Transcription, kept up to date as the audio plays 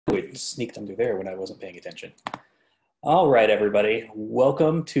It sneaked under there when I wasn't paying attention. All right, everybody.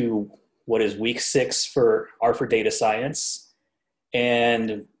 Welcome to what is week 6 for R4 Data Science.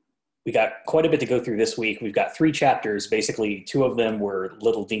 And we got quite a bit to go through this week. We've got 3 chapters. Basically, 2 of them were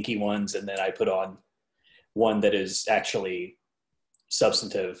little dinky ones, and then I put on one that is actually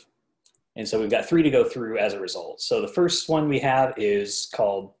substantive. And so we've got 3 to go through as a result. So the first one we have is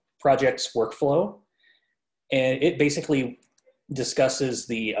called Projects Workflow. And it basically discusses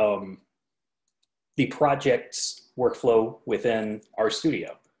the project's workflow within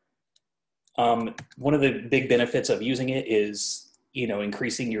RStudio. One of the big benefits of using it is,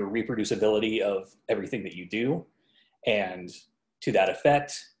 increasing your reproducibility of everything that you do. And to that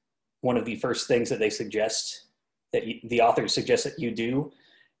effect, one of the first things that they suggest, that the authors suggest that you do,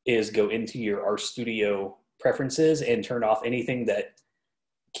 is go into your RStudio preferences and turn off anything that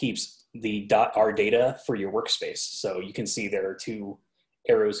keeps the .r data for your workspace. So you can see there are 2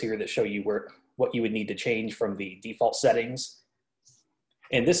 arrows here that show you what you would need to change from the default settings.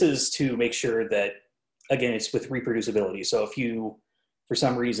 And this is to make sure that, again, it's with reproducibility. So if you, for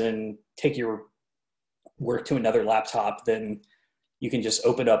some reason, take your work to another laptop, then you can just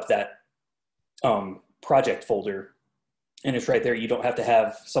open up that project folder, and it's right there. You don't have to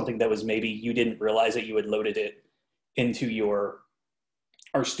have something that was maybe you didn't realize that you had loaded it into your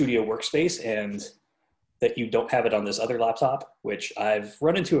RStudio workspace and that you don't have it on this other laptop, which I've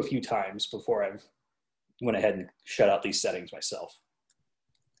run into a few times before I've went ahead and shut out these settings myself.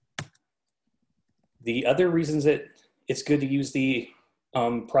 The other reasons that it's good to use the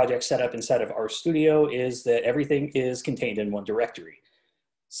project setup inside of RStudio is that everything is contained in one directory.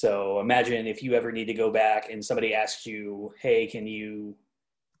 So imagine if you ever need to go back and somebody asks you, hey, can you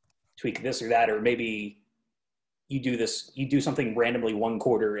tweak this or that, or maybe you do something randomly one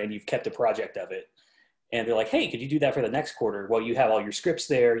quarter and you've kept a project of it. And they're like, hey, could you do that for the next quarter? Well, you have all your scripts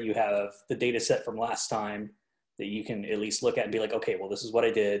there. You have the data set from last time that you can at least look at and be like, okay, well, this is what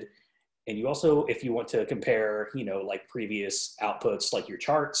I did. And you also, if you want to compare, like previous outputs, like your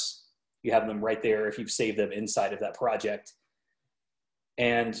charts, you have them right there if you've saved them inside of that project.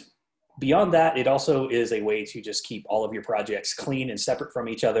 And beyond that, it also is a way to just keep all of your projects clean and separate from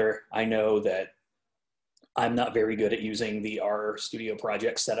each other. I know that I'm not very good at using the RStudio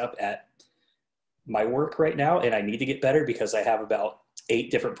project setup at my work right now, and I need to get better because I have about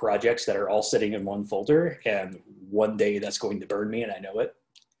 8 different projects that are all sitting in one folder, and one day that's going to burn me, and I know it.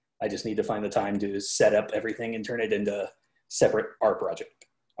 I just need to find the time to set up everything and turn it into separate R project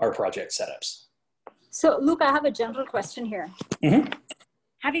setups. So Luke, I have a general question here. Mm-hmm.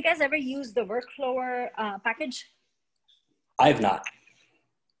 Have you guys ever used the Workflower package? I have not.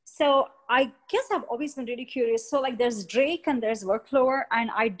 So I guess I've always been really curious. So like there's Drake and there's Workflower, and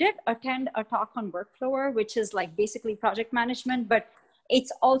I did attend a talk on Workflower, which is like basically project management, but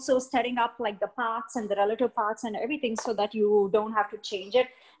it's also setting up like the paths and the relative paths and everything so that you don't have to change it.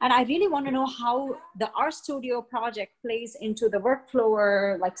 And I really want to know how the RStudio project plays into the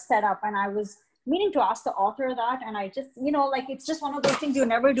Workflower like setup. And I was meaning to ask the author that, and I just, like it's just one of those things you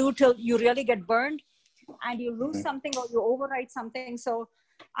never do till you really get burned and you lose something or you overwrite something. So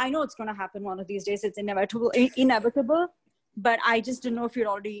I know it's going to happen one of these days. It's inevitable, but I just didn't know if you'd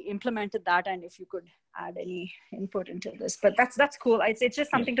already implemented that and if you could add any input into this. But that's cool. It's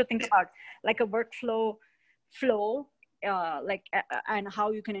just something to think about, like a workflow flow, and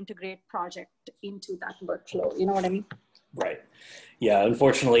how you can integrate project into that workflow. You know what I mean? Right. Yeah.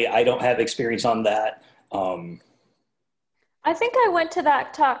 Unfortunately, I don't have experience on that. I think I went to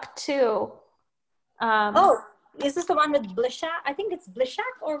that talk too. Is this the one with Blishak? I think it's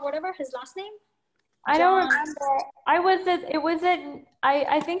Blishak or whatever his last name. I don't remember.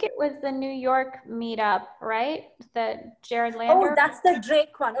 I think it was the New York meetup, right? The Jared Lander. Oh, that's the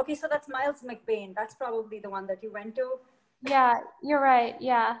Drake one. Okay, so that's Miles McBain. That's probably the one that you went to. Yeah, you're right.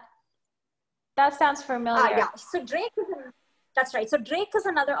 Yeah. That sounds familiar. Yeah. So that's right. So Drake is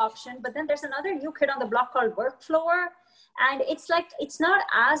another option, but then there's another new kid on the block called Workflower. And it's like, it's not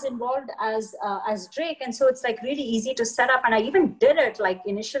as involved as Drake. And so it's like really easy to set up. And I even did it like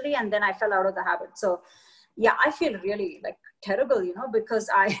initially, and then I fell out of the habit. So yeah, I feel really like terrible, because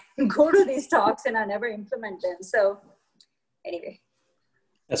I go to these talks and I never implement them. So anyway.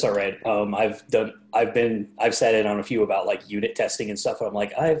 That's all right. I've sat in on a few about like unit testing and stuff. And I'm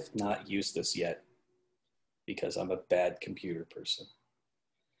like, I've not used this yet because I'm a bad computer person.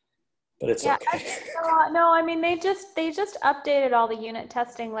 But it's okay. No, I mean, they just updated all the unit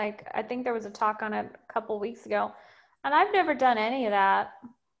testing. Like, I think there was a talk on it a couple weeks ago, and I've never done any of that.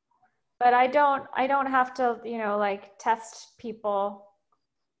 But I don't have to, like test people.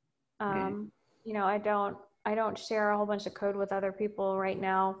 I don't I don't share a whole bunch of code with other people right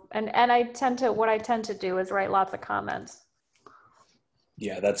now. And what I tend to do is write lots of comments.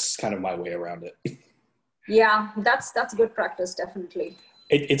 Yeah, that's kind of my way around it. Yeah, that's good practice, definitely.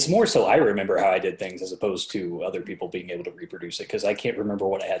 It's more so I remember how I did things as opposed to other people being able to reproduce it, because I can't remember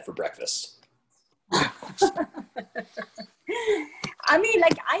what I had for breakfast. I mean,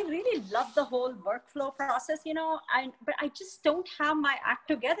 like, I really love the whole workflow process, you know, but I just don't have my act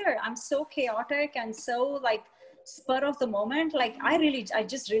together. I'm so chaotic and so like spur of the moment. Like, I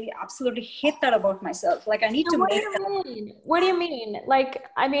just really absolutely hate that about myself. Like, I need to make that. What do you mean? Like,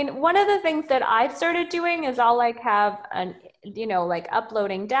 I mean, one of the things that I've started doing is I'll like have an, you know, like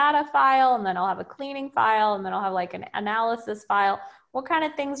uploading data file, and then I'll have a cleaning file, and then I'll have like an analysis file. What kind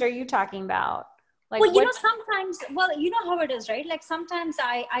of things are you talking about? Like, well, you know, sometimes, well, you know how it is, right? Like sometimes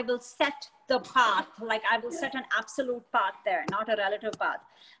I will set the path, like I will set an absolute path there, not a relative path.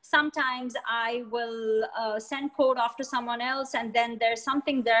 Sometimes I will send code off to someone else, and then there's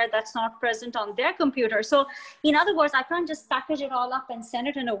something there that's not present on their computer. So in other words, I can't just package it all up and send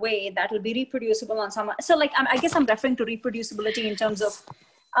it in a way that will be reproducible on someone. So like, I guess I'm referring to reproducibility in terms of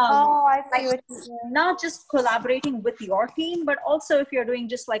I see like, what you're saying. not just collaborating with your team, but also if you're doing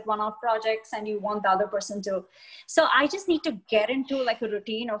just like one-off projects and you want the other person to. So I just need to get into like a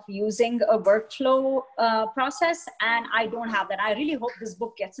routine of using a workflow process, and I don't have that. I really hope this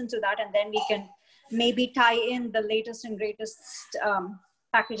book gets into that, and then we can maybe tie in the latest and greatest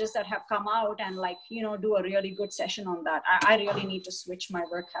packages that have come out, and like, you know, do a really good session on that. I really need to switch my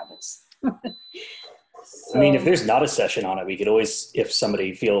work habits. So, I mean, if there's not a session on it, we could always, if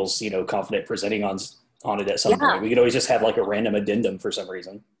somebody feels, you know, confident presenting on it at some point, we could always just have like a random addendum for some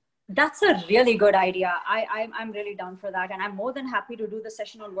reason. That's a really good idea. I'm really down for that. And I'm more than happy to do the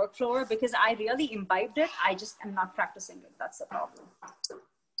session on workflow because I really imbibed it. I just am not practicing it. That's the problem.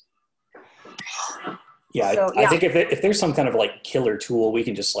 Yeah, so, I think if there's some kind of like killer tool, we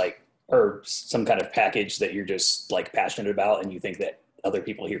can just like, or some kind of package that you're just like passionate about and you think that other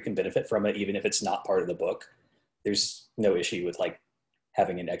people here can benefit from it, even if it's not part of the book, there's no issue with like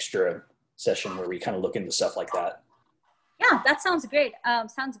having an extra session where we kind of look into stuff like that. Yeah, that sounds great.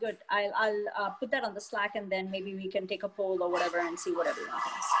 Sounds good. I'll put that on the Slack, and then maybe we can take a poll or whatever and see what everyone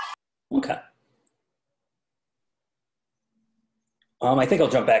thinks. Okay. I think I'll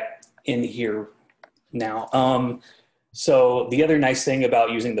jump back in here now. So the other nice thing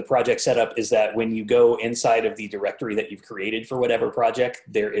about using the project setup is that when you go inside of the directory that you've created for whatever project,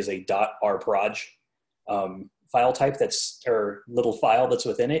 there is a .r4ds file type or little file that's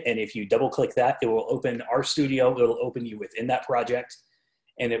within it. And if you double click that, it will open RStudio. It'll open you within that project,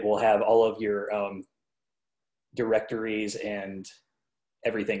 and it will have all of your directories and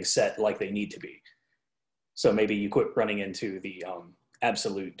everything set like they need to be. So maybe you quit running into the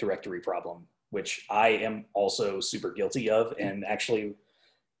absolute directory problem, which I am also super guilty of. And actually,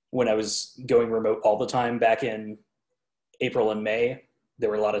 when I was going remote all the time back in April and May, there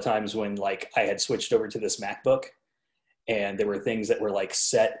were a lot of times when like I had switched over to this MacBook and there were things that were like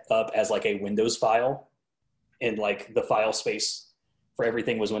set up as like a Windows file, and like the file space for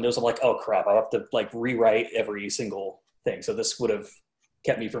everything was Windows. I'm like, oh crap, I have to like rewrite every single thing. So this would have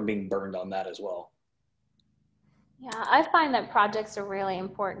kept me from being burned on that as well. Yeah, I find that projects are really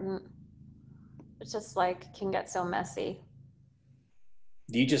important. It's just like can get so messy.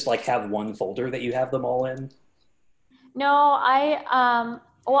 Do you just like have one folder that you have them all in? No,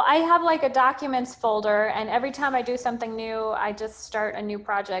 well, I have like a documents folder, and every time I do something new, I just start a new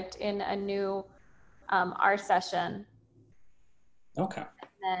project in a new R session. Okay.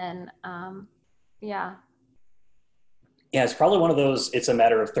 And then, yeah. Yeah, it's probably one of those, it's a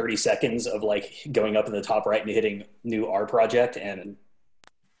matter of 30 seconds of like going up in the top right and hitting new R project, and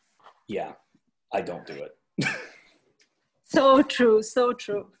yeah, I don't do it. So true, so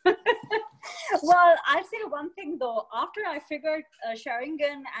true. Well, I'll say one thing though. After I figured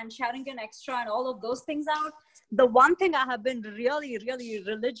Sharingan and Sharingan Extra and all of those things out, the one thing I have been really, really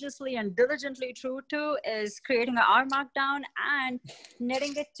religiously and diligently true to is creating an R Markdown and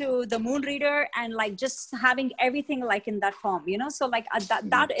knitting it to the Moon Reader and like just having everything like in that form, you know? So like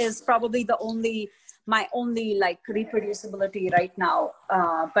that is probably my only like reproducibility right now.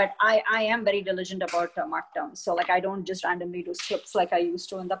 But I am very diligent about Markdown. So like, I don't just randomly do scripts like I used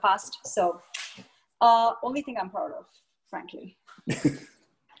to in the past. So only thing I'm proud of, frankly.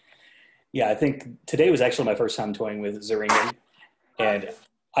 Yeah, I think today was actually my first time toying with Wrangling, and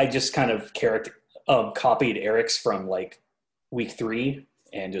I just kind of copied Eric's from like week 3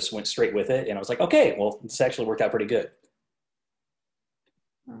 and just went straight with it. And I was like, okay, well, this actually worked out pretty good.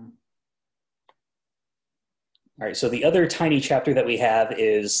 All right, so the other tiny chapter that we have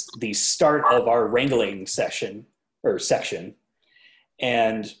is the start of our wrangling session, or section.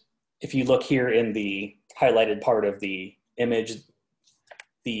 And if you look here in the highlighted part of the image,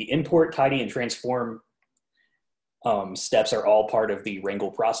 the import, tidy, and transform steps are all part of the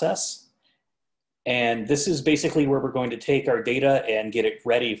wrangle process. And this is basically where we're going to take our data and get it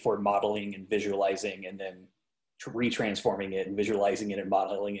ready for modeling and visualizing, and then retransforming it and visualizing it and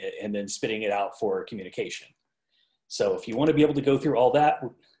modeling it, and then spitting it out for communication. So if you want to be able to go through all that,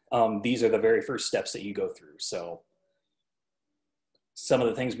 these are the very first steps that you go through. So some of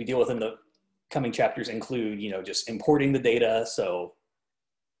the things we deal with in the coming chapters include, just importing the data. So,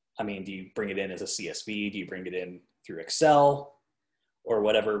 I mean, do you bring it in as a CSV? Do you bring it in through Excel, or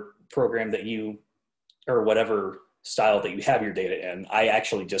whatever program that you, or whatever style that you have your data in? I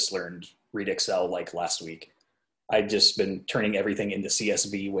actually just learned read Excel like last week. I've just been turning everything into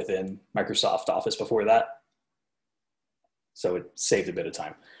CSV within Microsoft Office before that. So it saved a bit of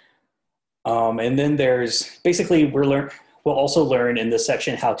time. And then there's basically, we'll also learn in this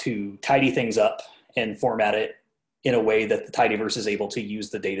section how to tidy things up and format it in a way that the tidyverse is able to use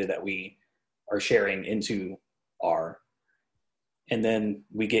the data that we are sharing into R. And then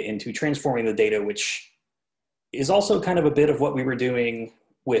we get into transforming the data, which is also kind of a bit of what we were doing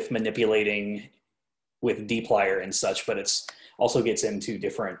with manipulating with dplyr and such, but it's also gets into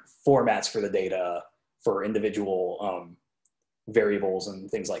different formats for the data for individual variables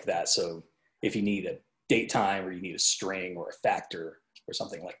and things like that. So if you need a date time, or you need a string or a factor or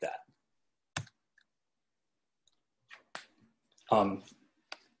something like that.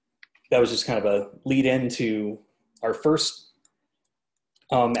 That was just kind of a lead into our first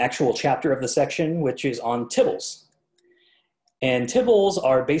actual chapter of the section, which is on Tibbles. And Tibbles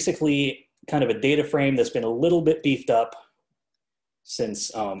are basically kind of a data frame that's been a little bit beefed up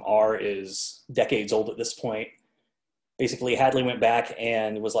since R is decades old at this point. Basically, Hadley went back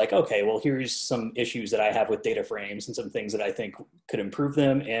and was like, okay, well, here's some issues that I have with data frames and some things that I think could improve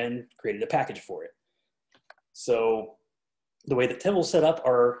them, and created a package for it. So the way that Tibbles set up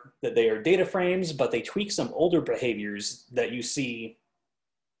are that they are data frames, but they tweak some older behaviors that you see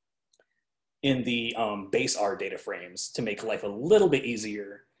in the base R data frames to make life a little bit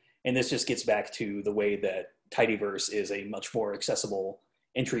easier. And this just gets back to the way that tidyverse is a much more accessible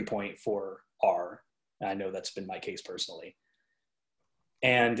entry point for R. I know that's been my case personally.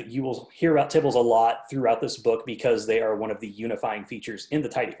 And you will hear about Tibbles a lot throughout this book because they are one of the unifying features in the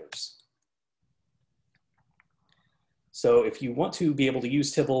tidyverse. So if you want to be able to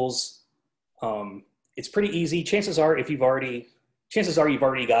use Tibbles, it's pretty easy. Chances are you've already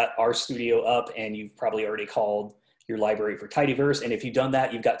got RStudio up, and you've probably already called your library for tidyverse. And if you've done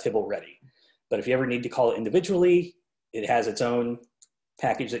that, you've got Tibble ready. But if you ever need to call it individually, it has its own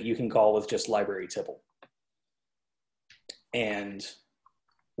package that you can call with just library Tibble. And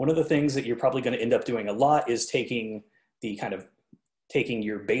one of the things that you're probably going to end up doing a lot is taking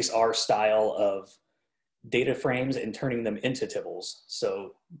your base R style of data frames and turning them into Tibbles.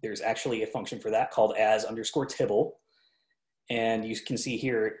 So there's actually a function for that called as_Tibble. And you can see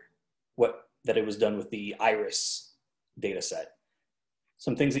here that it was done with the iris data set.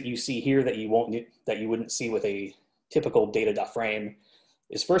 Some things that you see here that you wouldn't see with a typical data.frame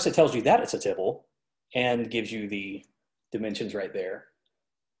is, first it tells you that it's a Tibble and gives you the dimensions right there.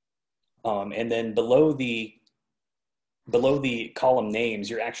 And then below the column names,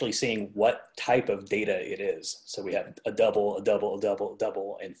 you're actually seeing what type of data it is. So we have a double, a double, a double, a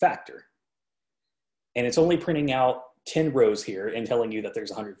double, and factor. And it's only printing out 10 rows here and telling you that there's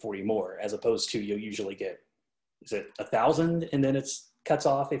 140 more, as opposed to you'll usually get, is it 1,000? And then it cuts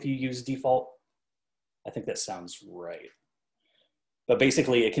off if you use default. I think that sounds right. But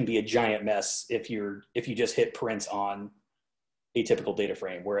basically it can be a giant mess if you just hit print on a typical data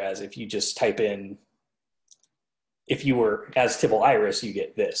frame. Whereas if you just type in, if you were as Tibble iris, you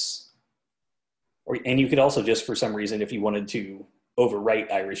get this. And you could also just, for some reason, if you wanted to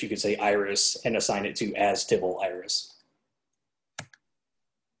overwrite iris, you could say iris and assign it to as Tibble iris.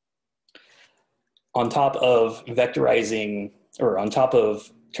 On top of vectorizing, or on top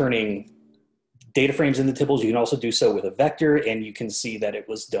of turning data frames into Tibbles, you can also do so with a vector, and you can see that it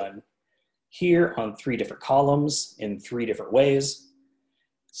was done here on 3 different columns in 3 different ways.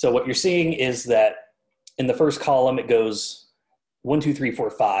 So what you're seeing is that in the first column, it goes 1, 2, 3, 4,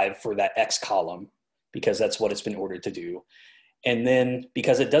 5 for that X column, because that's what it's been ordered to do. And then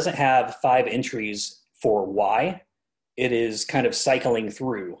because it doesn't have 5 entries for Y, it is kind of cycling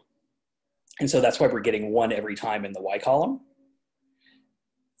through. And so that's why we're getting 1 every time in the Y column.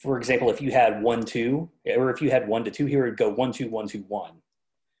 For example, if you had 1, 2, or if you had 1 to 2 here, it would go 1, 2, 1, 2, 1.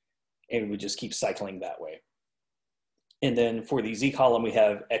 And it would just keep cycling that way. And then for the Z column, we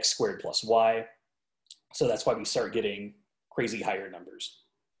have X squared plus Y. So that's why we start getting crazy higher numbers.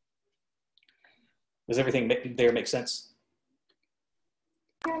 Does everything there make sense?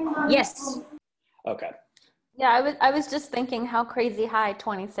 Yes. Okay. Yeah, I was just thinking how crazy high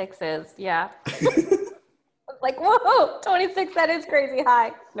 26 is. Yeah. Like, whoa, 26, that is crazy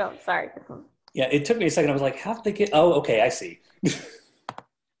high. No, sorry. Yeah, it took me a second. I was like, how did they get, oh, okay, I see.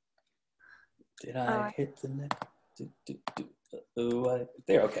 Did I hit the next?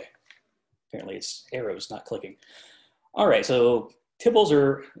 There, okay. Apparently it's arrows not clicking. All right, so Tibbles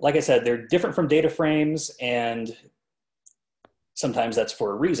are, like I said, they're different from data frames, and sometimes that's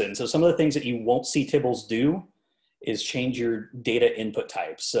for a reason. So some of the things that you won't see Tibbles do is change your data input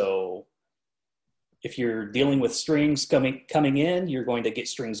type. So if you're dealing with strings coming in, you're going to get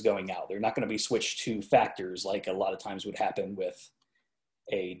strings going out. They're not going to be switched to factors like a lot of times would happen with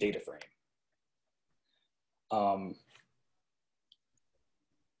a data frame.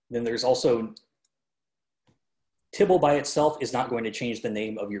 Then there's also, Tibble by itself is not going to change the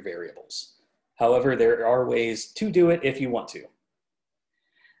name of your variables. However, there are ways to do it if you want to.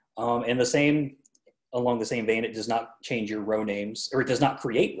 And along the same vein, it does not change your row names, or it does not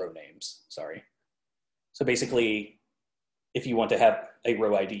create row names, sorry. So basically, if you want to have a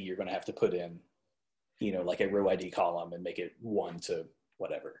row ID, you're going to have to put in, like a row ID column and make it 1 to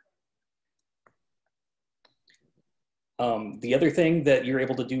whatever. The other thing that you're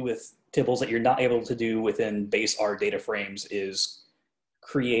able to do with Tibbles that you're not able to do within base R data frames is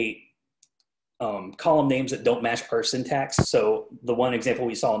create column names that don't match our syntax. So the one example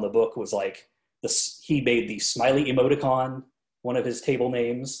we saw in the book was like, he made the smiley emoticon one of his table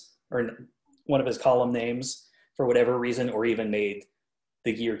names, or one of his column names for whatever reason, or even made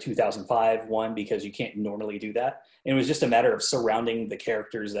the year 2005 one because you can't normally do that. And it was just a matter of surrounding the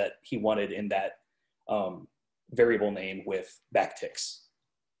characters that he wanted in that variable name with backticks.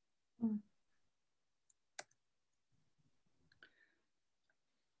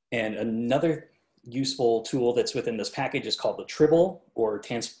 And another useful tool that's within this package is called the Tibble, or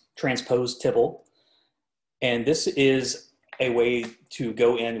transpose Tibble. And this is a way to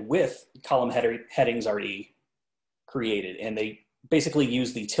go in with column headings already created. And they basically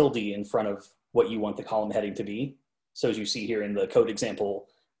use the tilde in front of what you want the column heading to be. So as you see here in the code example,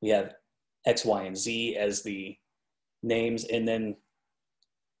 we have X, Y, and Z as the names. And then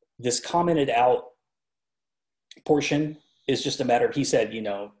this commented out portion is just a matter of, he said,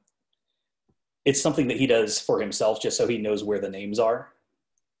 it's something that he does for himself just so he knows where the names are,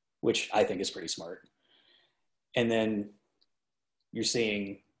 which I think is pretty smart. And then you're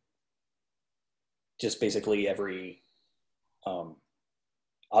seeing just basically every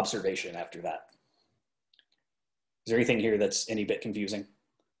observation after that. Is there anything here that's any bit confusing?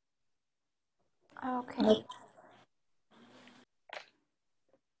 Okay. Okay.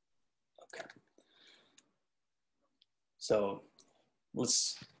 So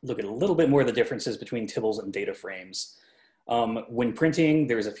let's look at a little bit more of the differences between Tibbles and data frames. When printing,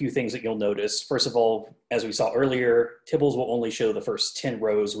 there's a few things that you'll notice. First of all, as we saw earlier, Tibbles will only show the first 10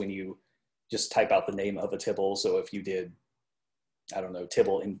 rows when you just type out the name of a Tibble. So if you did, I don't know,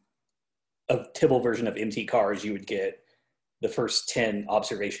 a Tibble version of MT cars, you would get the first 10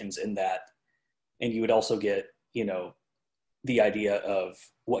 observations in that. And you would also get, the idea of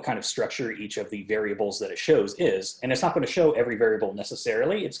what kind of structure each of the variables that it shows is. And it's not going to show every variable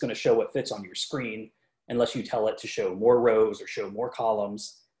necessarily. It's going to show what fits on your screen, unless you tell it to show more rows or show more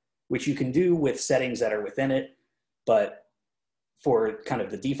columns, which you can do with settings that are within it. But for kind of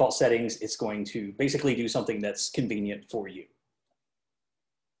the default settings, it's going to basically do something that's convenient for you,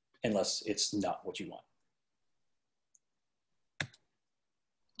 unless it's not what you want.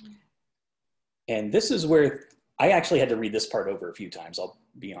 And this is where I actually had to read this part over a few times, I'll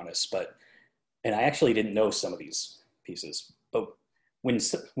be honest, and I actually didn't know some of these pieces. But when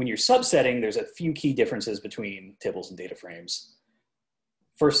you're subsetting, there's a few key differences between Tibbles and data frames.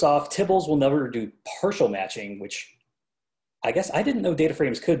 First off, Tibbles will never do partial matching, which I guess I didn't know data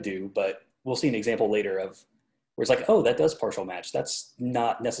frames could do, but we'll see an example later of where it's like, oh, that does partial match. That's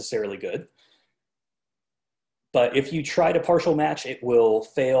not necessarily good. But if you try to partial match, it will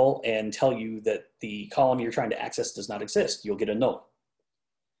fail and tell you that the column you're trying to access does not exist. You'll get a null.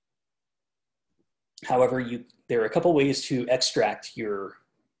 However, there are a couple ways to extract your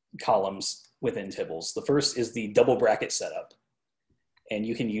columns within Tibbles. The first is the double bracket setup. And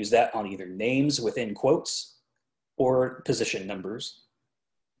you can use that on either names within quotes or position numbers.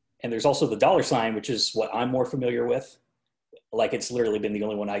 And there's also the $, which is what I'm more familiar with. Like, it's literally been the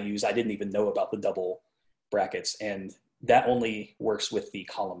only one I use. I didn't even know about the double brackets, and that only works with the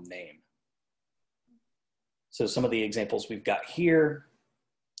column name. So some of the examples we've got here,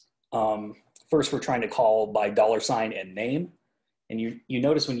 first we're trying to call by $ and name. And you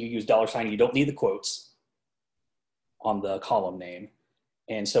notice when you use $, you don't need the quotes on the column name.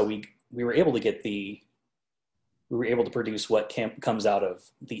 And so we were able to get we were able to produce what comes out of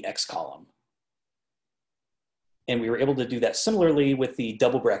the X column. And we were able to do that similarly with the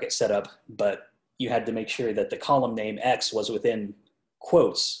double bracket setup, but you had to make sure that the column name X was within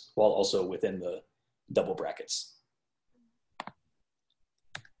quotes while also within the double brackets.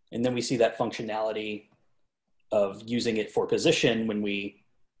 And then we see that functionality of using it for position when we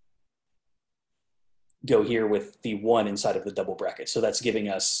go here with the 1 inside of the double bracket. So that's giving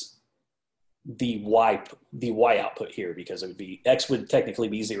us the Y output here, because it would be, X would technically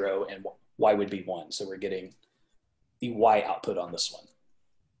be 0 and Y would be 1. So we're getting the Y output on this one.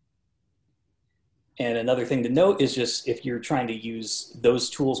 And another thing to note is just if you're trying to use those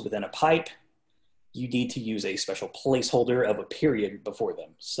tools within a pipe, you need to use a special placeholder of a period before them.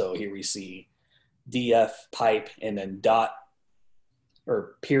 So here we see DF pipe and then dot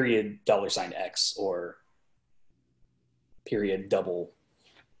or period $X or period double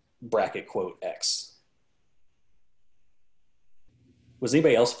bracket quote X. Was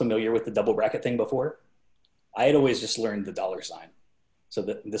anybody else familiar with the double bracket thing before? I had always just learned the $. So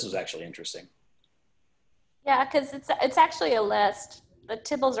this was actually interesting. Yeah, because it's actually a list. The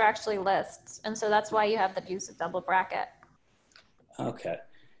Tibbles are actually lists. And so that's why you have the use of double bracket. Okay.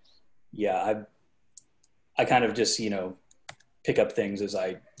 Yeah, I kind of just, pick up things as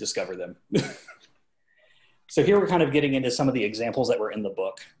I discover them. So here we're kind of getting into some of the examples that were in the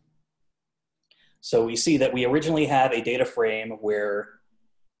book. So we see that we originally have a data frame where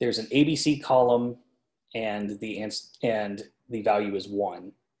there's an ABC column and the value is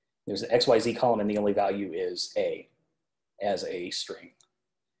 1. There's an XYZ column and the only value is A as a string.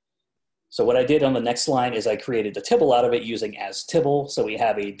 So what I did on the next line is I created a Tibble out of it using as Tibble. So we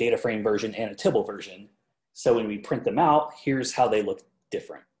have a data frame version and a Tibble version. So when we print them out, here's how they look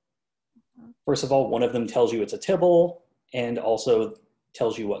different. First of all, one of them tells you it's a Tibble and also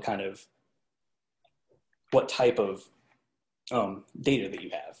tells you what type of data that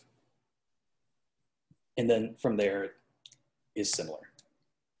you have. And then from there it is similar.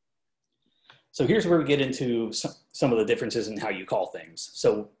 So here's where we get into some of the differences in how you call things.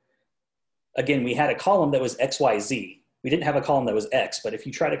 So again, we had a column that was XYZ. We didn't have a column that was X, but if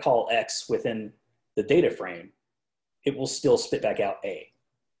you try to call X within the data frame, it will still spit back out A.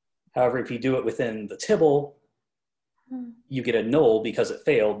 However, if you do it within the Tibble, you get a null because it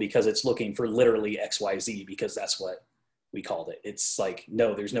failed, because it's looking for literally XYZ, because that's what we called it. It's like,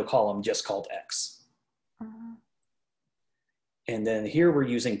 no, there's no column just called X. And then here we're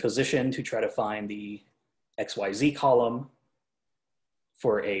using position to try to find the XYZ column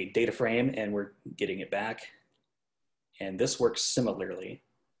for a data frame, and we're getting it back. And this works similarly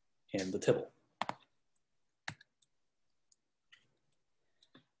in the Tibble.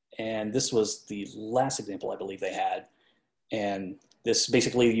 And this was the last example I believe they had. And this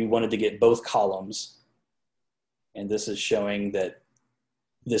basically, you wanted to get both columns. And this is showing that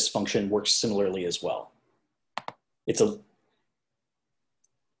this function works similarly as well.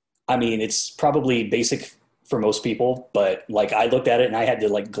 It's probably basic for most people, but like I looked at it and I had to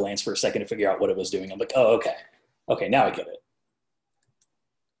like glance for a second to figure out what it was doing. I'm like, oh, okay. Okay, now I get it.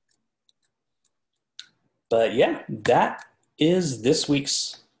 But yeah, that is this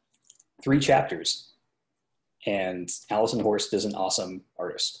week's 3 chapters. And Allison Horst is an awesome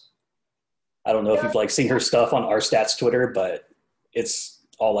artist. I don't know if you've seen her stuff on r4ds Twitter, but it's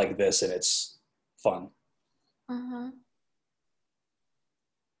all like this and it's fun.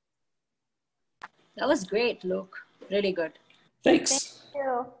 That was great, Luke. Really good. Thanks. Thank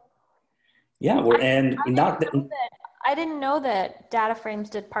you. Yeah, I didn't know that data frames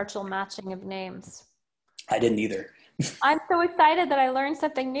did partial matching of names. I didn't either. I'm so excited that I learned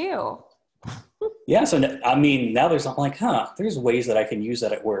something new. Yeah, so now there's like, there's ways that I can use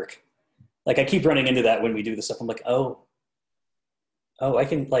that at work. Like I keep running into that when we do this stuff. I'm like, oh, I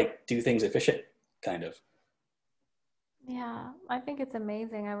can do things efficient, kind of. Yeah, I think it's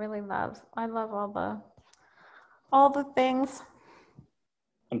amazing. I love all the things.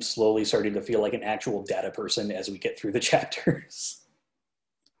 I'm slowly starting to feel like an actual data person as we get through the chapters.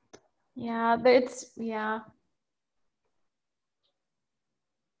 Yeah, yeah.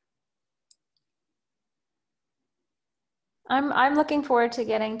 I'm looking forward to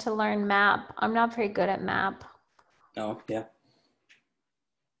getting to learn map. I'm not very good at map. Oh, yeah.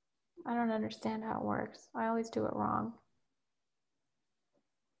 I don't understand how it works. I always do it wrong.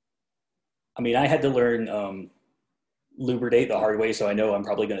 I had to learn Luberdate the hard way, so I know I'm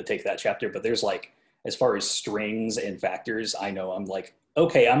probably going to take that chapter, but there's as far as strings and factors, I know I'm like,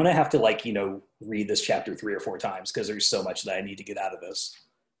 okay, I'm gonna have to like, read this chapter 3 or 4 times because there's so much that I need to get out of this.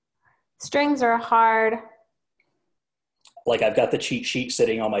 Strings are hard. Like I've got the cheat sheet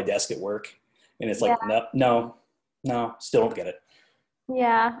sitting on my desk at work, and it's like, no, still don't get it.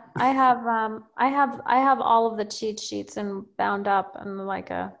 Yeah, I have all of the cheat sheets and bound up in like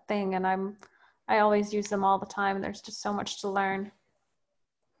a thing, and I always use them all the time. There's just so much to learn.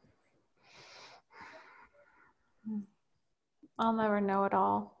 I'll never know it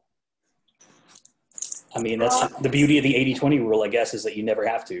all. I mean, that's the beauty of the 80-20 rule, I guess, is that you never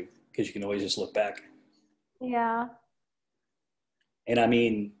have to, because you can always just look back. Yeah. And I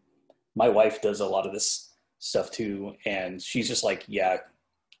mean, my wife does a lot of this stuff too, and she's just like, yeah,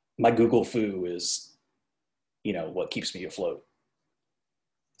 my Google foo is, what keeps me afloat.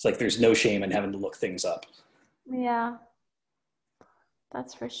 It's like there's no shame in having to look things up. Yeah,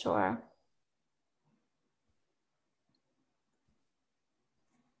 that's for sure.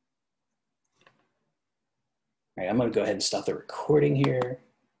 All right, I'm going to go ahead and stop the recording here.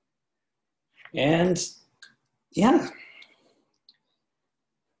 And yeah,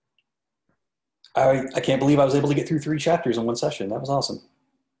 I can't believe I was able to get through 3 chapters in one session. That was awesome.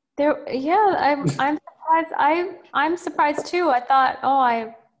 I'm surprised. I'm surprised too. I thought,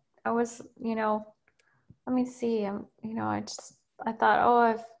 I was, let me see. I thought, I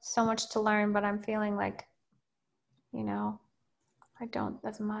have so much to learn, but I'm feeling like, I don't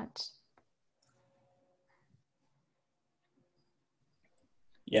as much.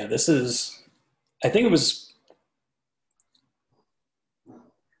 Yeah, I think it was,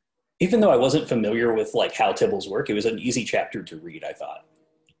 even though I wasn't familiar with like how Tibbles work, it was an easy chapter to read, I thought.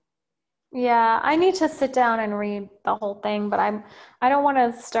 Yeah, I need to sit down and read the whole thing, but I don't want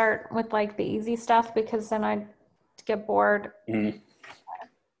to start with like the easy stuff because then I get bored. Mm-hmm.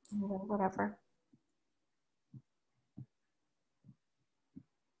 Whatever.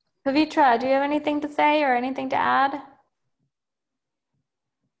 Pavitra, do you have anything to say or anything to add?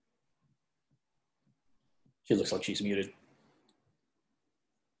 She looks like she's muted.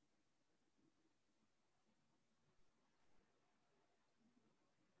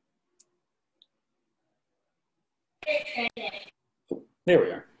 Oh, there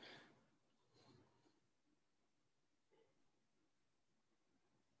we are.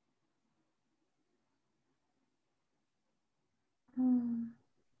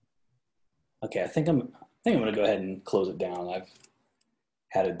 Okay, I think I'm going to go ahead and close it down. I've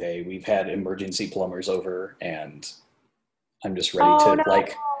had a day. We've had emergency plumbers over, and I'm just ready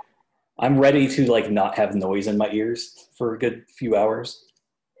I'm ready to not have noise in my ears for a good few hours.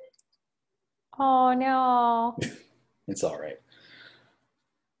 Oh no. It's all right.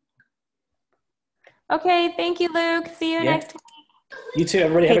 Okay, thank you, Luke. See you next week. You too,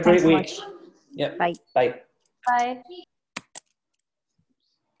 everybody. Have a great week. Yep. Bye. Bye. Bye.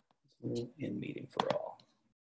 In meeting for all.